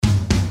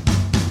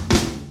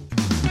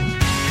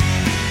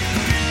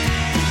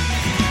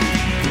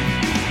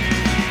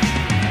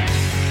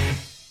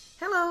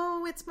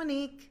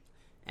Monique.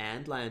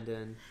 And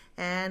Landon.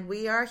 And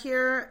we are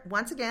here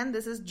once again.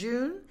 This is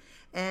June,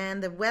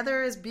 and the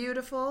weather is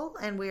beautiful,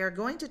 and we are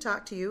going to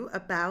talk to you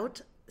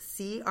about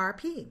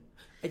CRP.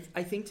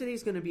 I think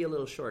today's going to be a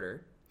little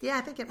shorter. Yeah,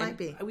 I think it might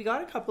be. We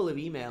got a couple of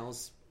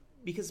emails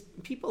because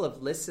people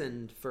have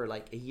listened for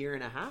like a year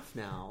and a half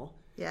now.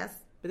 Yes.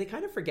 But they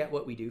kind of forget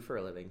what we do for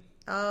a living.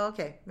 Oh,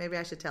 okay. Maybe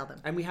I should tell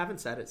them. And we haven't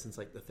said it since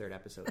like the third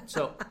episode.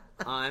 So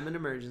I'm an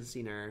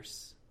emergency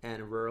nurse and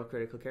a rural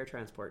critical care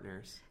transport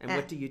nurse. And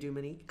what do you do,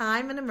 Monique?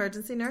 I'm an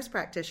emergency nurse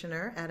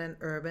practitioner at an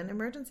urban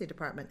emergency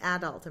department,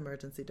 adult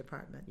emergency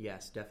department.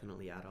 Yes,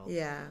 definitely adult.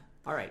 Yeah.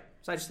 All right.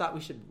 So I just thought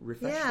we should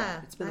refresh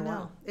that. It's been a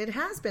while. It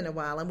has been a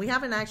while, and we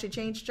haven't actually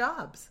changed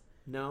jobs.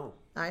 No.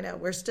 I know.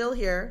 We're still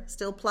here,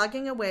 still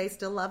plugging away,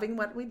 still loving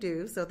what we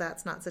do, so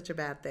that's not such a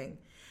bad thing.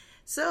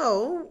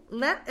 So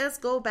let us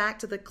go back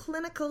to the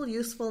clinical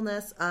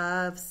usefulness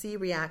of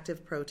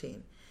C-reactive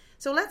protein.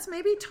 So let's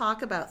maybe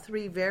talk about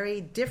three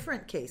very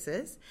different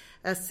cases.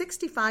 A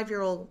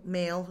 65-year-old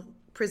male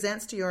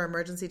presents to your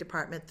emergency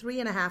department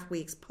 3.5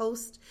 weeks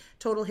post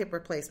total hip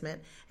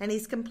replacement, and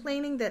he's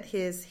complaining that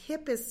his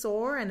hip is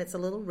sore and it's a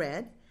little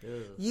red.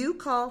 Ew. You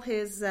call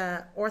his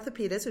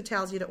orthopedist, who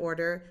tells you to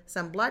order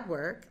some blood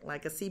work,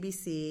 like a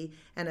CBC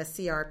and a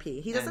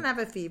CRP. He doesn't have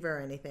a fever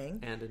or anything.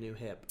 And a new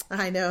hip.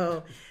 I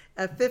know.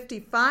 A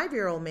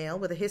 55-year-old male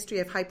with a history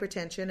of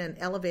hypertension and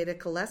elevated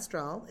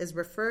cholesterol is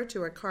referred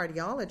to a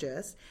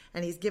cardiologist,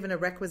 and he's given a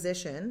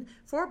requisition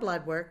for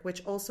blood work,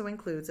 which also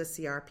includes a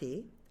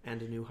CRP.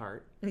 And a new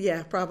heart.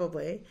 Yeah,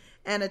 probably.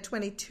 And a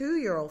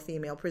 22-year-old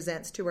female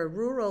presents to a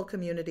rural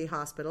community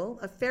hospital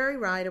a ferry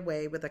ride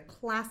away with a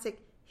classic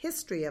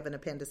history of an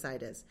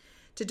appendicitis.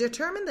 To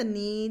determine the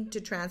need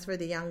to transfer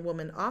the young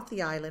woman off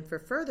the island for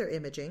further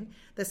imaging,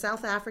 the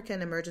South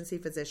African emergency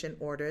physician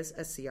orders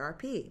a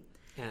CRP.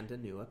 And a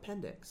new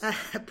appendix.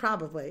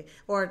 Probably.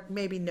 Or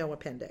maybe no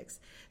appendix.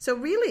 So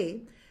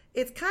really,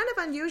 it's kind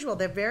of unusual.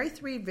 They're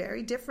three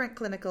very different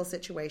clinical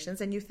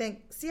situations, and you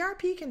think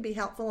CRP can be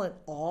helpful in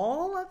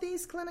all of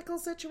these clinical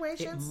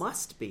situations? It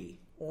must be.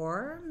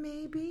 Or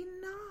maybe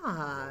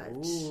not.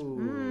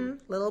 Ooh.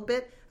 Little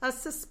bit of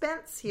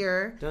suspense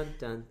here. Dun,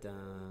 dun,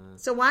 dun.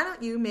 So why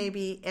don't you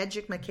maybe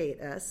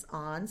educate us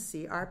on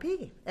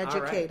CRP?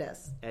 Educate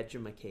us.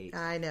 Educate.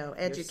 I know.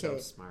 Educate. You're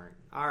so smart.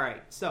 All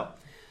right. So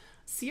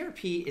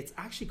CRP, it's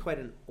actually quite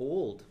an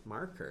old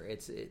marker.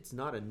 It's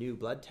not a new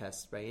blood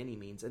test by any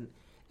means.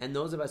 And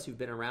those of us who've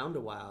been around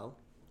a while...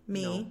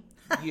 Me?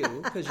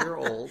 You, because you're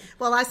old.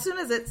 Well, as soon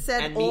as it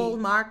said old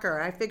marker,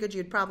 I figured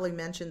you'd probably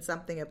mention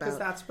something about... Because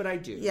that's what I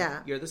do.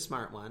 Yeah. You're the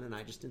smart one, and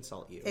I just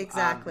insult you.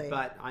 Exactly.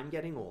 But I'm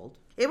getting old.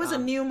 It was a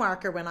new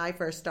marker when I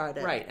first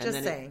started. Right.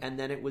 Just saying. And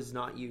then it was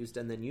not used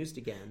and then used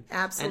again.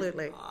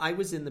 Absolutely. And I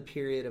was in the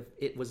period of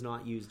it was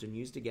not used and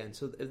used again.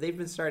 So they've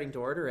been starting to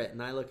order it,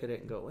 and I look at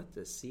it and go, what,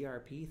 this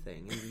CRP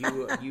thing?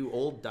 And you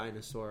old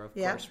dinosaur, of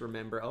course,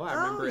 remember. I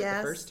remember it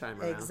the first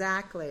time around.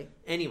 Exactly.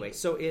 Anyway,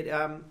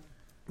 so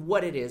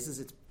what it is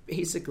it's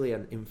basically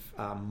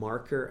a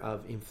marker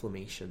of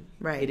inflammation.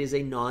 Right. It is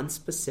a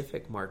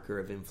non-specific marker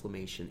of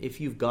inflammation. If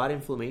you've got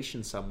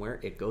inflammation somewhere,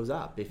 it goes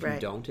up. If you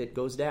don't, it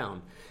goes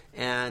down.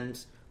 And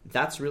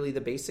that's really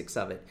the basics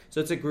of it. So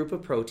it's a group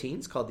of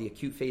proteins called the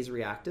acute phase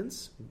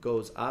reactants.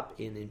 Goes up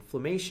in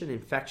inflammation,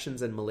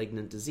 infections, and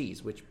malignant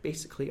disease, which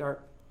basically are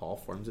all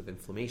forms of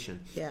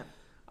inflammation. Yeah.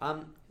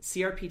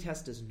 CRP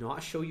test does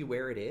not show you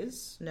where it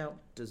is. No.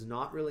 Does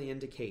not really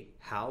indicate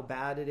how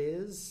bad it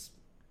is.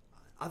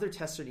 Other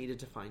tests are needed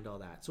to find all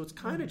that. So it's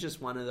kind of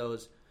just one of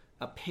those,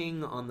 a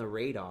ping on the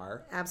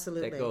radar.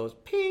 Absolutely. That goes,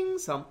 ping,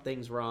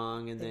 something's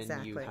wrong, and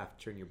then you have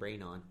to turn your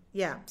brain on.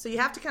 Yeah. So you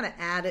have to kind of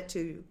add it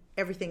to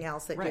everything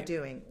else that you're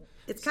doing.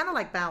 It's kind of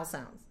like bowel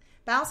sounds.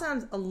 Bowel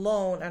sounds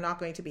alone are not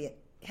going to be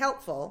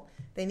helpful.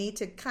 They need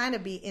to kind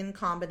of be in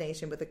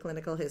combination with the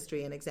clinical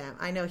history and exam.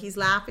 I know he's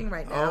laughing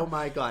right now. Oh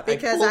my God.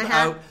 Because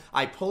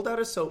I pulled out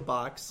a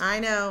soapbox. I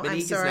know.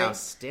 Monique I'm sorry. is now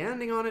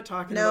standing on it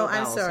talking about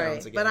bowel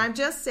sounds again. But I'm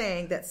just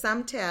saying that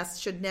some tests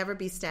should never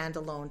be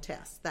standalone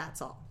tests.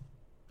 That's all.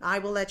 I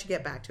will let you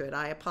get back to it.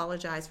 I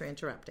apologize for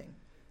interrupting.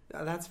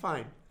 That's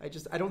fine.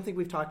 I don't think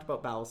we've talked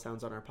about bowel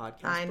sounds on our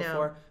podcast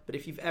before. But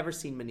if you've ever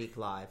seen Monique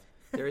live,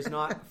 there is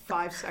not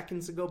 5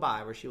 seconds to go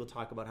by where she will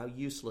talk about how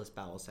useless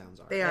bowel sounds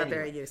are. They are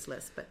very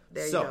useless, but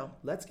there you go. So,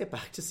 let's get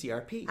back to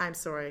CRP. I'm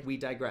sorry. We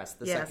digress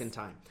the second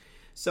time.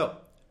 So,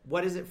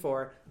 what is it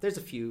for? There's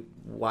a few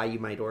why you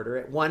might order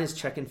it. One is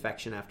check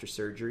infection after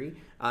surgery.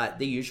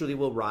 They usually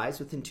will rise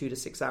within 2 to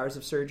 6 hours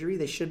of surgery.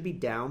 They should be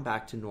down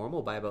back to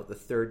normal by about the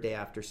 3rd day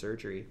after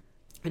surgery.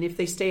 And if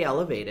they stay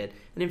elevated,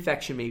 an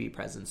infection may be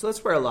present. So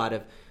that's where a lot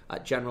of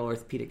general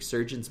orthopedic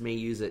surgeons may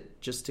use it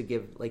just to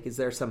give, is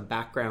there some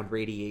background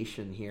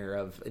radiation here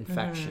of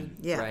infection?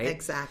 Yeah, right?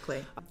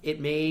 Exactly. It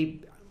may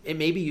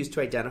be used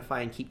to identify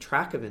and keep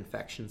track of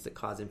infections that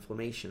cause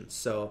inflammation.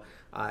 So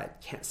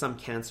some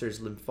cancers,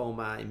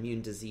 lymphoma,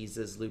 immune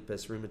diseases,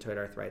 lupus, rheumatoid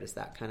arthritis,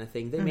 that kind of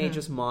thing. They may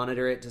just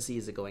monitor it to see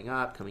is it going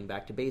up, coming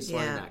back to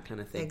baseline, that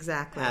kind of thing.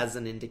 Exactly. As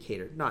an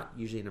indicator, not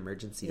usually an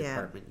emergency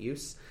department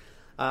use.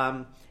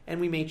 And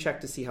we may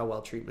check to see how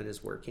well treatment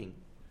is working.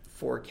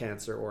 for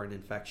cancer or an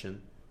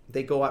infection.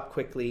 They go up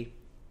quickly,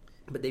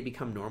 but they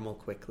become normal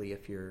quickly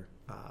if you're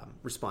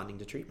responding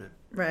to treatment.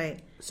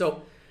 Right.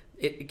 So,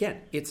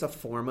 it's a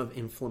form of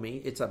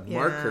inflammation. It's a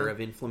marker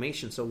of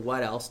inflammation. So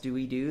what else do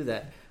we do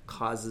that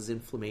causes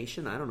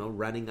inflammation? I don't know,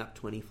 running up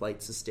 20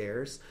 flights of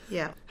stairs.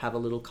 Yeah. Have a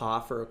little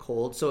cough or a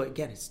cold. So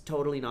again, it's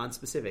totally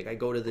non-specific. I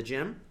go to the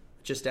gym,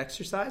 just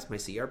exercise, my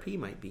CRP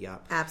might be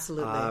up.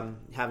 Absolutely.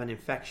 Have an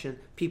infection.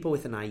 People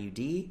with an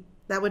IUD.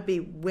 That would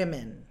be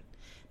women.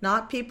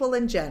 Not people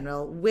in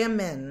general,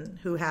 women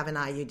who have an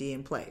IUD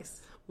in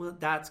place. Well,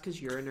 that's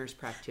because you're a nurse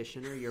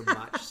practitioner. You're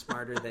much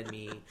smarter than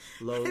me,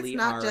 lowly It's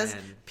not RN. just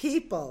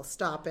people.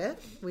 Stop it.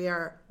 We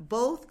are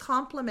both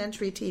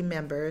complementary team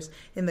members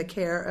in the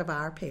care of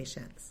our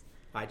patients.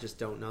 I just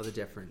don't know the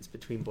difference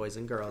between boys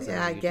and girls.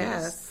 Yeah, I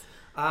guess.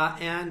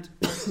 And,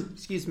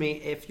 excuse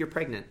me, if you're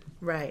pregnant.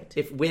 Right.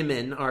 If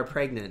women are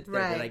pregnant.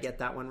 Right. Did I get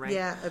that one right?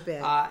 Yeah, a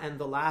bit. And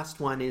the last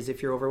one is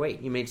if you're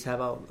overweight. You may just have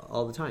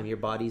all the time. Your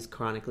body's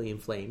chronically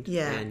inflamed.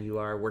 Yeah. And you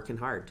are working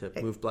hard to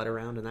move blood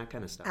around and that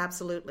kind of stuff.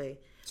 Absolutely.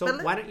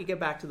 So why don't you get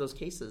back to those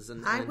cases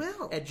and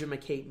will.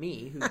 Educate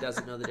me, who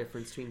doesn't know the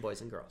difference between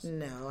boys and girls?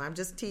 No, I'm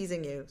just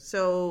teasing you.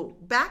 So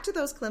back to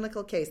those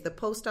clinical cases, the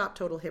post-op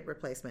total hip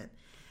replacement.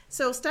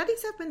 So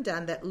studies have been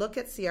done that look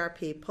at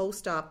CRP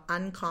post-op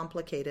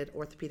uncomplicated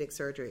orthopedic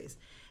surgeries.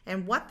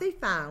 And what they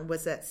found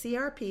was that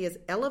CRP is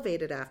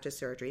elevated after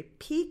surgery,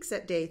 peaks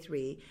at day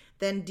 3,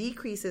 then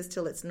decreases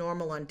till it's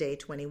normal on day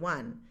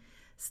 21.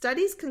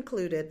 Studies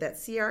concluded that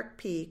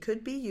CRP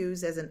could be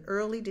used as an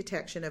early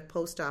detection of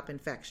post-op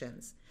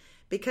infections.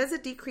 Because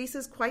it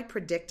decreases quite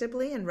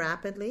predictably and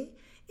rapidly,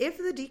 if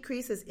the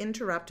decrease is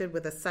interrupted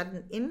with a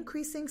sudden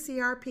increasing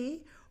CRP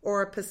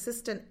or a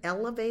persistent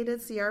elevated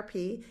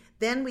CRP,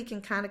 then we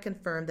can kind of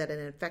confirm that an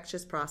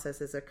infectious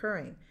process is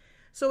occurring.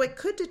 So it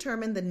could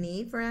determine the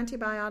need for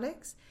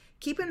antibiotics.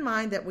 Keep in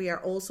mind that we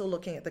are also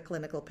looking at the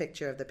clinical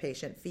picture of the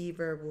patient,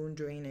 fever, wound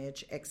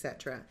drainage,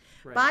 etc.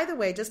 Right. By the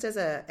way, just as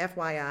a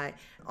FYI,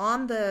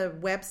 on the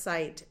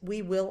website,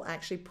 we will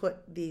actually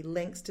put the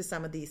links to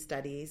some of these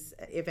studies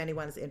if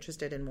anyone is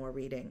interested in more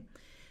reading.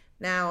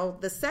 Now,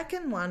 the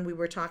second one, we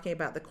were talking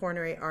about the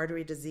coronary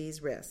artery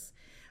disease risks.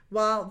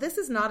 While this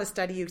is not a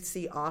study you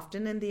see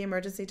often in the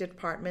emergency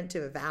department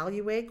to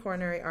evaluate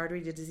coronary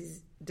artery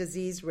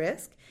disease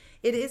risk,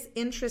 it is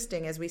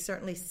interesting as we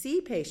certainly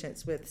see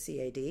patients with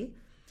CAD.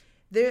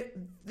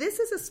 This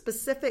is a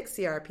specific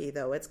CRP,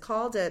 though. It's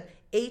called a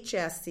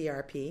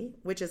HS-CRP,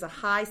 which is a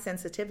high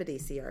sensitivity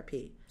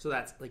CRP. So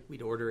that's like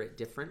we'd order it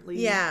differently?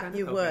 Yeah, kind of?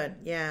 you would,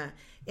 yeah.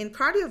 In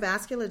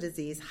cardiovascular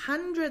disease,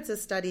 hundreds of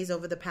studies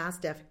over the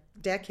past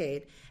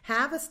decade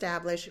have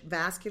established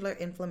vascular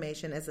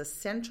inflammation as a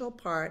central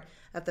part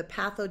of the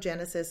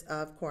pathogenesis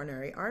of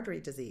coronary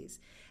artery disease.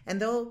 And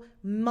though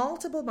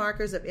multiple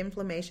markers of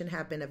inflammation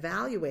have been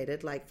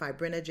evaluated, like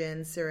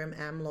fibrinogen, serum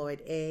amyloid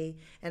A,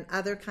 and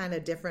other kind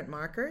of different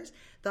markers,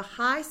 the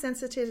high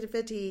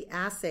sensitivity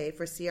assay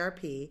for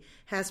CRP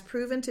has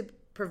proven to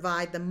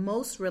provide the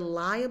most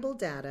reliable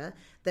data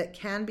that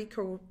can be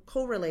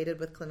correlated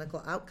with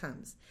clinical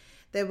outcomes.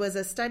 There was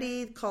a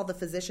study called the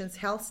Physicians'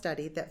 Health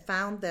Study that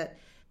found that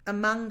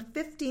among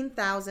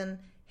 15,000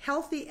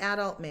 healthy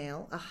adult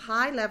male, a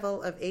high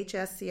level of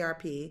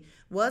HS-CRP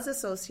was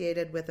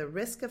associated with a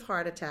risk of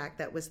heart attack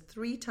that was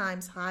 3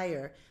 times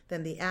higher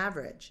than the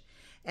average.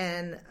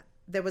 And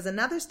there was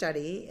another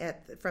study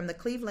from the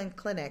Cleveland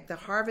Clinic, the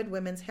Harvard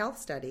Women's Health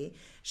Study,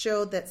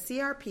 showed that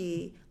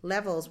CRP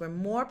levels were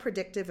more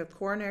predictive of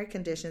coronary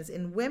conditions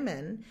in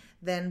women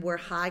than were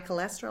high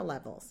cholesterol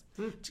levels.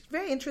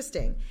 Very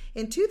interesting.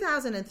 In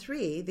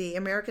 2003, the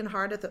American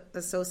Heart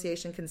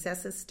Association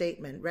consensus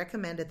statement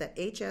recommended that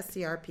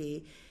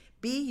HS-CRP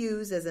be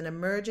used as an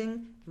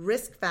emerging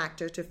risk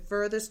factor to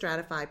further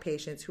stratify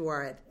patients who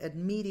are at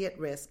immediate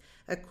risk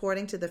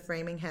according to the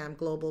Framingham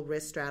Global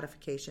Risk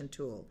Stratification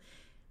Tool.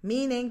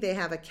 Meaning they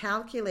are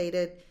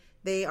calculated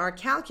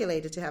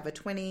to have a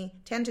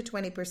 10 to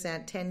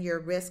 20% 10-year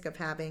risk of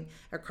having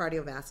a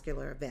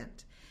cardiovascular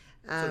event.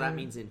 So that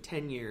means in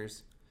 10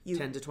 years,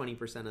 10 to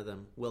 20% of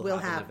them will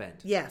have an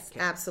event. Yes, okay.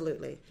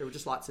 Absolutely. There were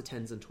just lots of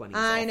 10s and 20s.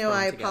 I know,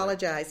 I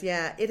apologize.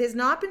 Yeah, it has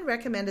not been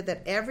recommended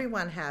that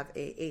everyone have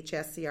a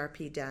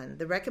HS-CRP done.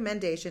 The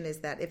recommendation is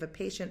that if a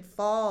patient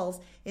falls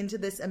into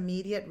this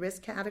immediate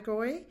risk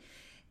category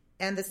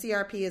and the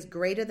CRP is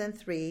greater than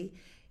 3,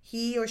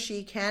 he or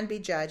she can be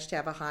judged to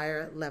have a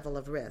higher level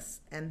of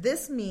risk. And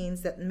this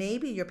means that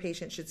maybe your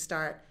patient should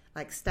start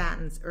like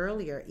statins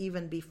earlier,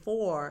 even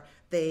before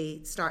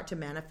they start to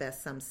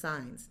manifest some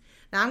signs.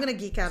 Now, I'm going to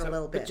geek out a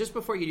little bit. But just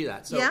before you do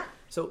that,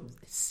 so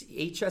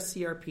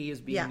HS-CRP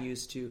is being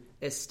used to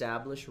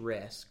establish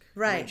risk.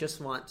 Right. And I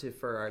just want to,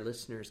 for our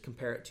listeners,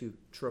 compare it to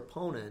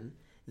troponin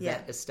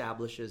that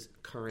establishes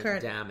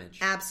current damage.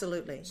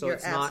 Absolutely. So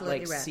it's not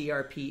like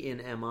CRP in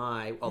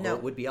MI, although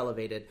it would be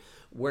elevated.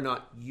 We're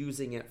not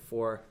using it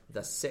for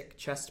the sick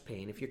chest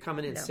pain. If you're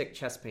coming in sick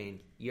chest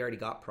pain, you already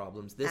got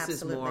problems. This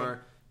is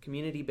more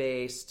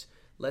community-based,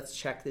 let's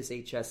check this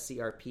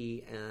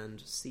HSCRP and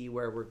see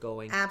where we're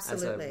going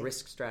Absolutely. as a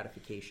risk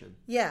stratification.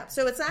 Yeah,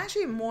 so it's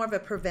actually more of a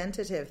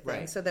preventative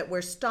thing, Right. so that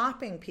we're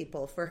stopping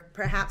people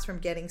perhaps from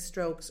getting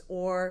strokes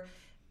or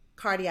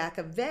cardiac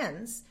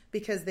events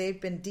because they've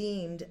been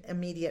deemed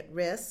immediate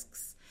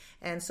risks.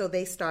 And so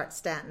they start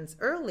statins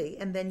early,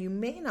 and then you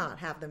may not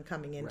have them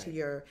coming into Right.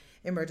 your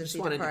emergency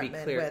Just wanted department. to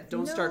be clear.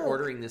 Don't start No,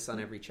 ordering this on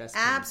every chest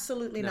pain.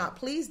 absolutely No. not.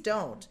 Please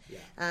don't,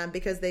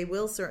 because they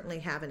will certainly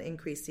have an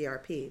increased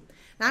CRP.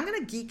 Now, I'm going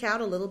to geek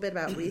out a little bit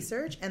about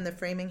research and the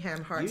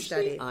Framingham Heart Usually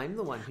Study. I'm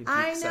the one who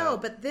I geeks know,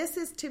 out. but this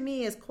is, to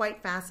me, is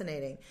quite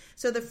fascinating.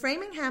 So the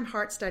Framingham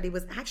Heart Study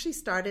was actually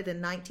started in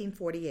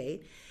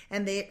 1948,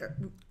 and they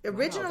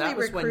originally that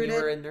was recruited... when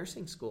you were in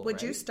nursing school,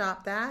 Would you right?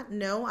 stop that?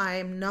 No, I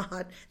am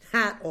not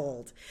that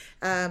old.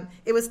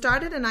 It was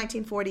started in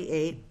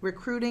 1948,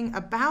 recruiting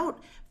about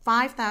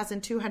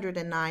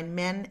 5,209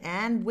 men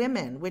and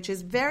women, which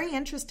is very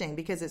interesting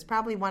because it's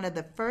probably one of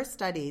the first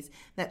studies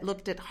that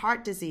looked at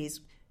heart disease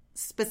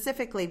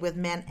specifically with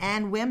men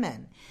and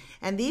women.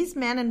 And these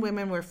men and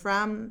women were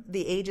from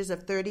the ages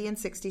of 30 and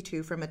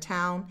 62 from a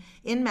town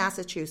in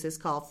Massachusetts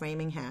called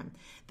Framingham.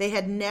 They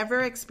had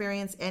never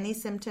experienced any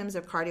symptoms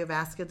of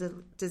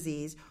cardiovascular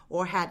disease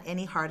or had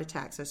any heart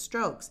attacks or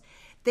strokes.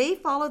 They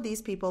followed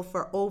these people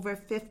for over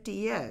 50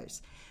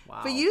 years.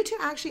 Wow. For you to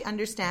actually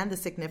understand the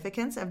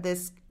significance of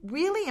this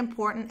really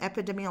important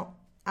epidemiological,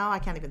 I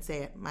can't even say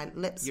it, my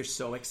lips. You're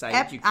so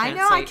excited. You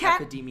can't say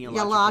epidemiological.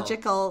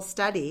 Epidemiological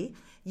study,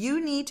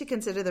 you need to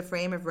consider the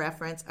frame of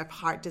reference of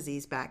heart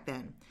disease back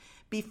then.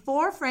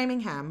 Before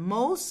Framingham,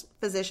 most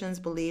physicians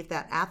believed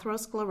that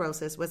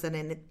atherosclerosis was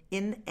an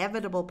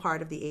inevitable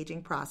part of the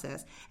aging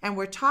process and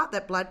were taught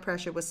that blood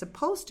pressure was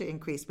supposed to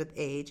increase with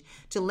age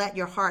to let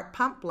your heart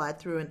pump blood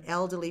through an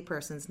elderly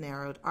person's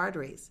narrowed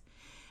arteries.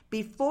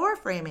 Before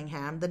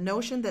Framingham, the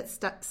notion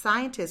that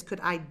scientists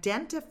could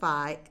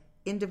identify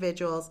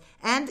individuals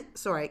and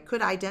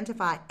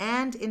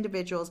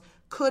individuals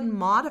could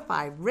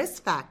modify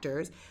risk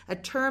factors, a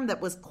term that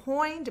was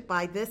coined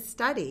by this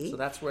study. So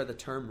that's where the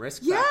term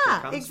risk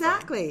factor comes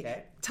exactly. from.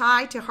 Okay.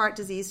 Tied to heart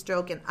disease,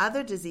 stroke, and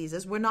other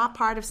diseases were not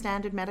part of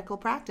standard medical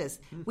practice.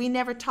 We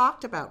never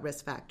talked about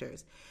risk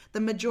factors.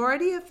 The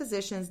majority of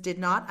physicians did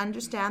not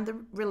understand the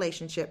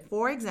relationship,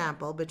 for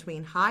example,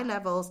 between high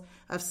levels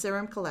of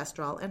serum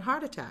cholesterol and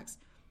heart attacks.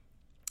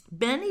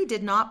 Many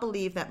did not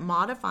believe that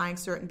modifying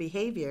certain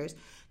behaviors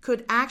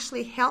could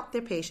actually help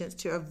their patients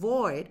to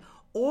avoid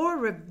or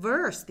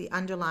reverse the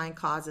underlying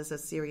causes of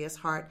serious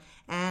heart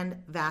and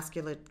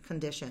vascular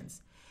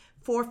conditions.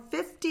 For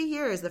 50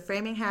 years, the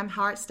Framingham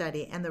Heart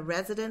Study and the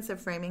residents of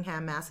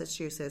Framingham,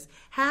 Massachusetts,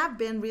 have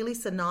been really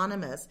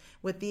synonymous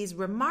with these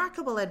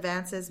remarkable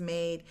advances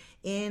made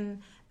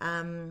in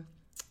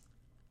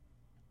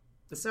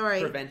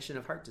prevention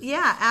of heart disease.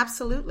 Yeah,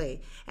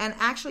 absolutely. And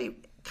actually,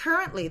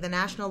 currently, the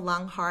National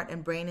Lung, Heart,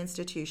 and Brain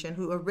Institution,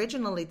 who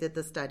originally did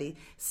the study,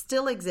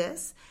 still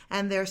exists,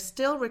 and they're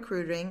still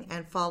recruiting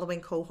and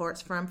following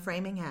cohorts from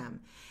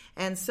Framingham.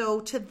 And so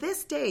to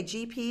this day,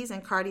 GPs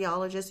and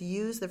cardiologists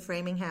use the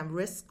Framingham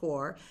Risk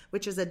Score,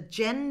 which is a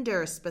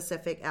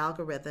gender-specific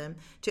algorithm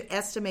to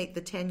estimate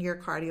the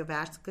 10-year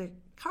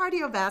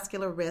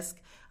cardiovascular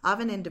risk of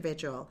an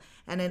individual.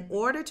 And in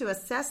order to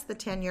assess the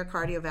 10-year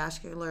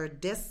cardiovascular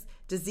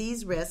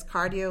disease risk,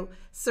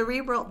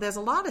 cerebral, there's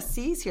a lot of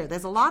C's here.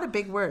 There's a lot of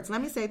big words.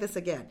 Let me say this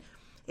again.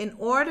 In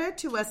order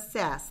to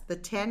assess the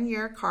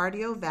 10-year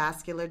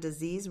cardiovascular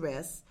disease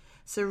risk,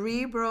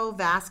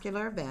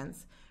 cerebrovascular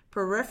events,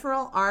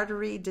 peripheral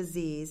artery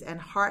disease, and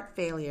heart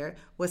failure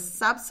was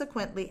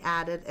subsequently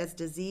added as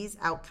disease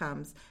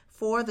outcomes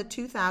for the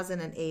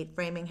 2008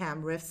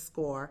 Framingham Risk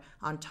Score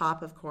on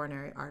top of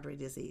coronary artery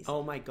disease.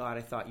 Oh my God,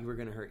 I thought you were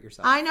going to hurt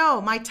yourself. I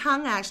know. My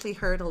tongue actually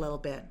hurt a little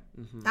bit.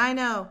 Mm-hmm. I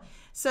know.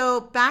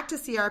 So back to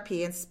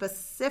CRP, and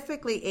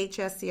specifically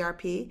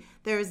HSCRP,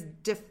 there's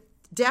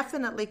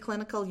definitely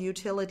clinical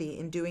utility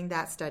in doing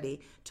that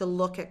study to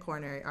look at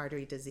coronary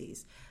artery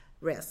disease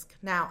risk.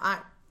 Now,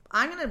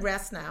 I'm going to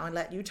rest now and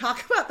let you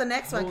talk about the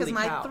next one because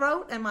my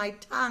throat and my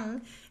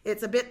tongue,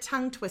 it's a bit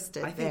tongue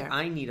twisted. I think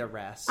I need a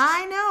rest.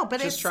 I know,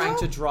 but just it's trying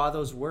to draw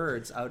those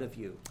words out of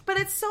you. But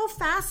it's so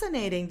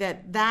fascinating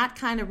that that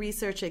kind of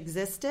research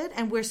existed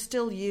and we're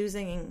still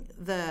using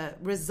the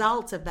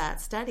results of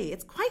that study.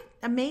 It's quite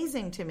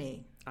amazing to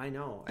me. I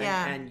know.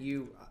 Yeah. And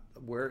you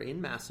were in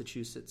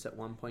Massachusetts at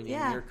one point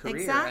in your career.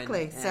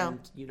 Exactly.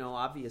 And, you know,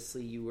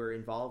 obviously you were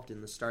involved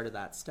in the start of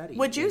that study.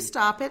 Would you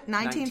stop it?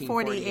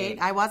 1948.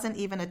 I wasn't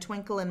even a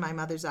twinkle in my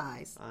mother's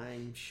eyes.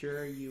 I'm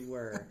sure you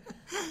were.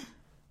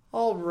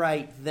 All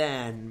right,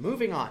 then.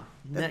 Moving on.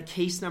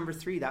 Case number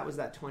 3, that was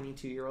that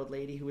 22-year-old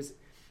lady who was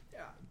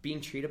being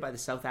treated by the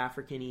South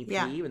African EP,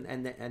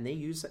 and they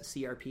use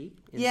CRP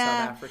in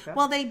South Africa.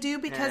 Well, they do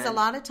because a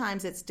lot of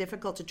times it's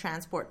difficult to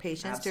transport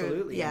patients.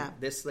 Absolutely. To And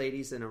this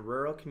lady's in a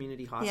rural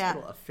community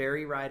hospital, a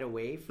ferry ride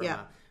away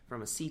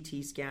from a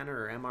CT scanner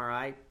or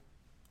MRI.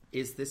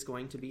 Is this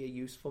going to be a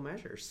useful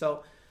measure?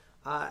 So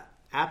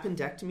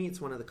appendectomy,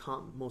 it's one of the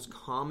most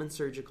common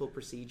surgical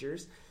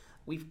procedures.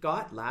 we've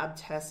got lab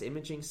tests,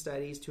 imaging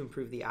studies to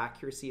improve the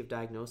accuracy of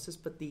diagnosis,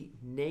 but the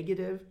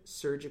negative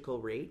surgical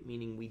rate,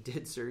 meaning we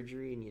did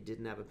surgery and you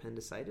didn't have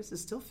appendicitis,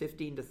 is still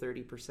 15 to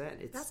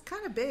 30%. That's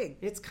kind of big.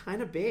 It's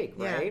kind of big,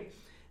 right?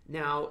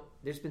 Now,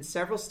 there's been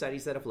several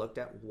studies that have looked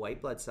at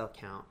white blood cell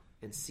count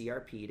and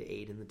CRP to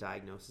aid in the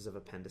diagnosis of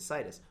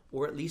appendicitis,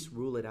 or at least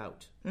rule it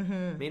out.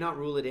 May not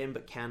rule it in,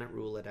 but cannot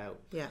rule it out.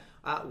 Yeah.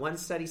 One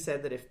study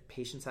said that if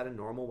patients had a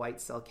normal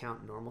white cell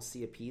count, normal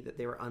CRP, that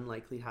they were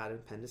unlikely to have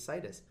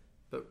appendicitis.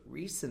 But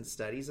recent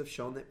studies have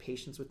shown that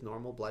patients with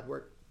normal blood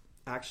work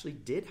actually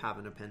did have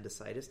an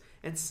appendicitis,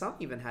 and some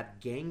even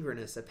had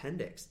gangrenous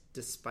appendix,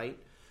 despite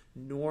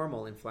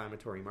normal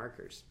inflammatory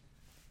markers.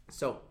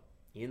 So,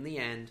 in the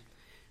end,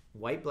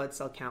 white blood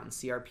cell count and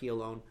CRP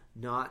alone,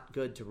 not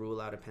good to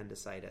rule out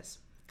appendicitis.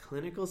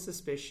 Clinical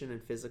suspicion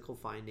and physical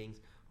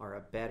findings are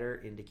a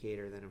better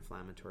indicator than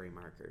inflammatory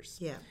markers.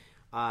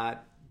 Yeah.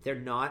 They're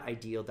not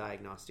ideal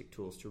diagnostic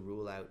tools to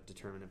rule out,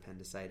 determine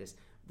appendicitis.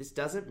 This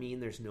doesn't mean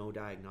there's no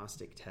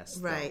diagnostic tests.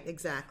 Right,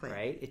 exactly.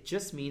 Right? It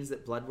just means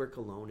that blood work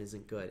alone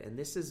isn't good. And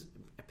this is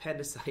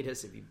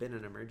appendicitis, if you've been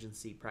an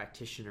emergency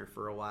practitioner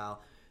for a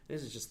while,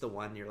 this is just the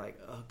one you're like,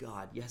 oh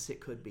God, yes, it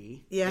could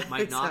be. Yeah, it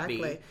might exactly.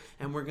 not be.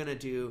 And we're going to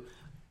do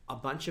a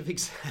bunch of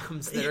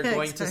exams that are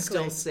going to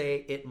still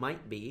say it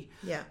might be.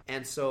 Yeah.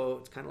 And so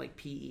it's kind of like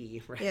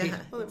PE, right? Yeah,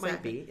 Well, it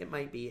might be. It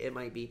might be. It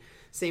might be.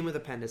 Same with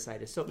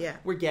appendicitis. So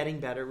we're getting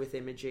better with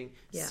imaging.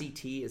 Yeah.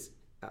 CT is...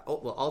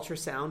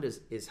 ultrasound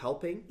is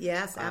helping.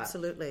 Yes,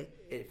 absolutely.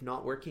 If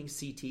not working,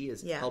 CT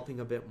is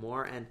helping a bit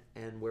more.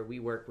 And where we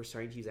work, we're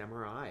starting to use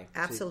MRI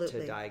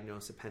to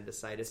diagnose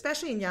appendicitis.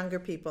 Especially in younger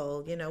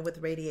people, with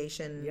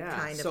radiation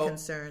kind of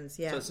concerns.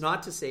 Yeah. So it's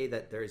not to say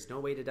that there is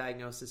no way to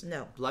diagnose this.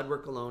 No. Blood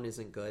work alone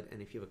isn't good.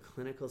 And if you have a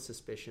clinical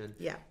suspicion,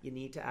 you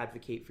need to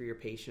advocate for your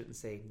patient and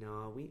say,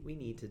 no, we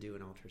need to do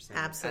an ultrasound.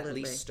 Absolutely. At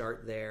least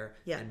start there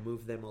and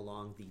move them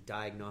along the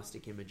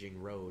diagnostic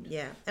imaging road.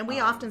 Yeah. And we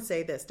often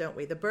say this, don't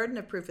we? The burden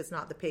of proof is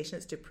not the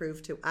patient's to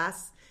prove to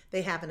us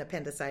they have an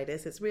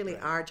appendicitis. It's really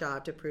our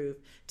job to prove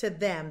to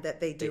them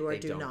that they do or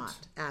do not.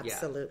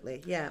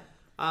 Absolutely. Yeah.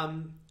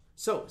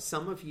 So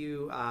some of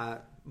you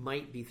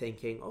might be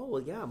thinking, oh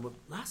well, yeah.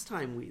 Last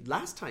time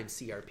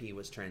CRP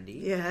was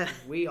trendy. Yeah.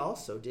 We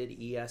also did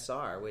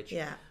ESR, which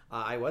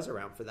I was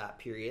around for that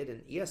period,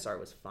 and ESR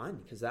was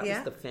fun because that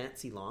was the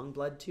fancy long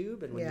blood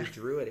tube, and when you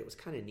drew it, it was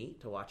kind of neat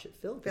to watch it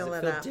fill because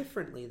it filled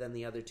differently than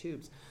the other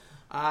tubes.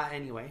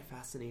 Anyway,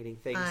 fascinating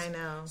things. I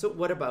know. So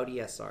what about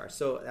ESR?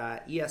 So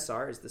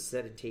ESR is the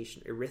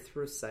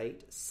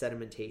erythrocyte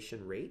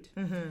sedimentation rate.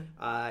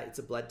 It's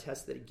a blood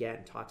test that,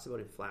 again, talks about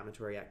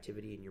inflammatory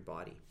activity in your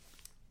body.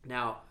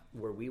 Now,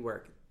 where we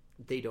work,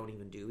 they don't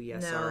even do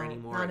ESR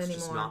anymore. It's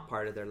just not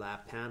part of their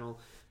lab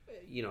panel.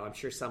 I'm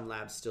sure some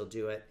labs still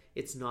do it.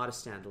 It's not a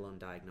standalone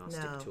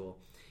diagnostic tool.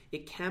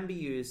 It can be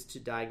used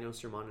to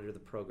diagnose or monitor the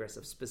progress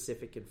of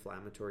specific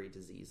inflammatory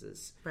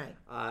diseases. Right.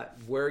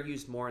 Were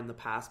used more in the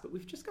past, but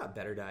we've just got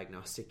better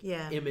diagnostic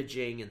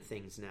imaging and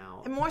things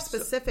now. And more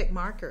specific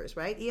markers,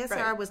 right?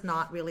 ESR was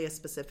not really a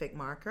specific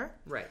marker.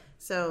 Right.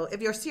 So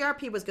if your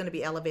CRP was going to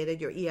be elevated,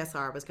 your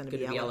ESR was going to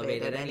be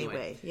elevated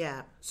anyway.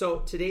 Yeah. So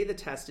today the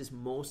test is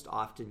most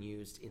often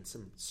used in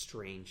some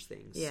strange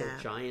things. Yeah. So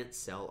giant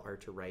cell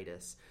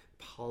arteritis,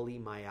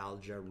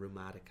 polymyalgia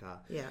rheumatica,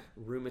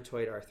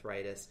 rheumatoid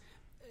arthritis.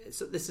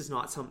 So this is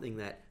not something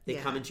that they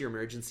come into your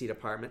emergency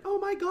department, oh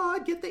my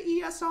God, get the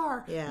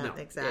ESR. Yeah, no,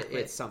 exactly.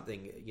 It's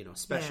something,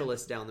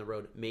 specialists down the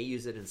road may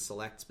use it in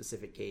select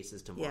specific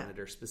cases to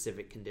monitor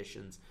specific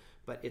conditions,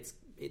 but it's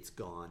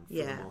gone for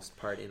the most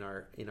part in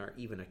our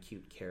even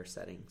acute care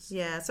settings.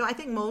 Yeah, so I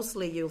think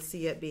mostly you'll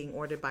see it being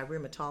ordered by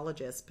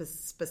rheumatologists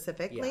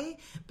specifically,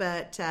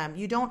 but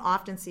you don't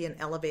often see an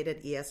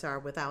elevated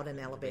ESR without an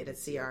elevated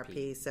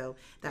CRP, so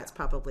that's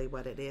probably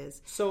what it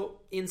is. So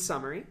in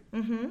summary,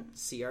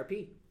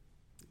 CRP.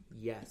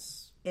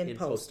 Yes. In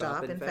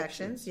post-op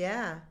infections,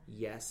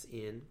 Yes,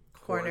 in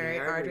coronary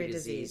artery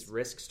disease.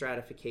 Risk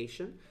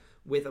stratification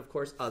with, of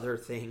course, other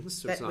things.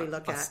 So it's not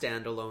a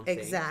standalone thing.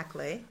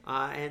 Exactly.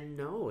 And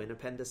no, in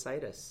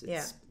appendicitis.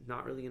 It's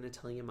not really going to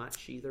tell you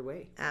much either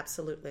way.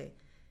 Absolutely.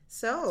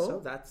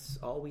 So that's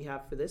all we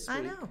have for this week.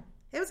 I know.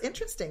 It was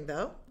interesting,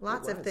 though.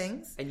 Lots of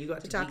things and you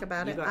got to talk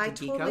about it. I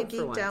totally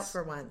geeked out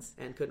for once.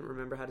 And couldn't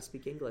remember how to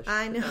speak English.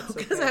 I know,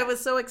 because I was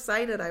so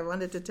excited. I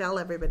wanted to tell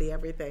everybody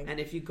everything.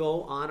 And if you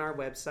go on our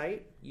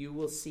website, you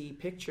will see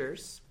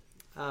pictures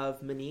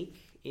of Monique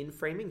in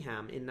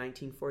Framingham in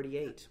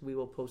 1948. We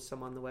will post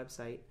some on the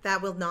website.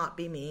 That will not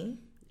be me.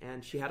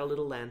 And she had a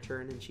little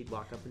lantern, and she'd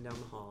walk up and down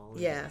the hall.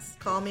 Yes,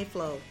 call me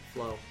Flo.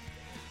 Flo.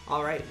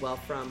 All right, well,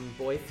 from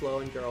Boy Flo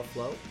and Girl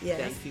Flo,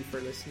 thank you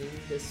for listening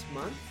this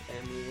month,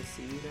 and we will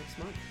see you next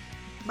month.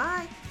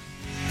 Bye.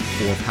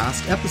 For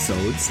past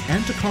episodes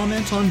and to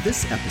comment on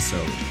this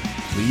episode,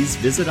 please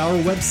visit our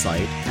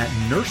website at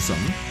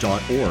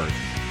nursem.org.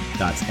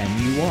 That's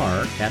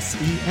NURSEM.org.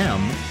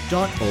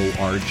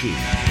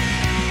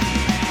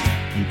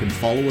 You can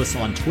follow us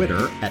on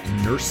Twitter at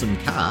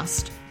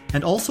NursemCast,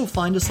 and also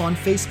find us on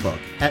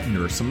Facebook at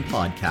Nursem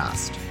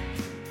Podcast.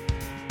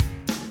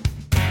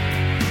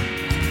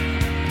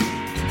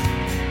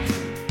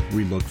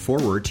 We look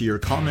forward to your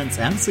comments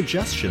and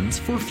suggestions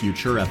for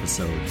future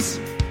episodes.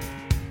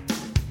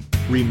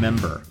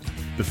 Remember,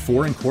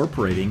 before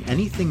incorporating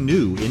anything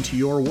new into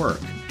your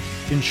work,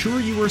 ensure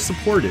you are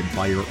supported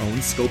by your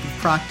own scope of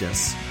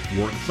practice,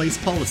 workplace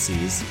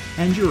policies,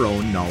 and your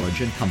own knowledge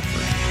and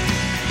comfort.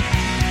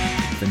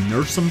 The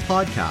NERSUM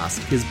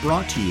podcast is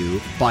brought to you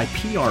by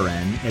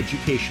PRN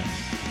Education.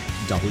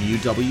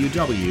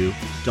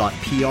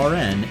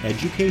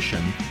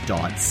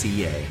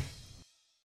 www.prneducation.ca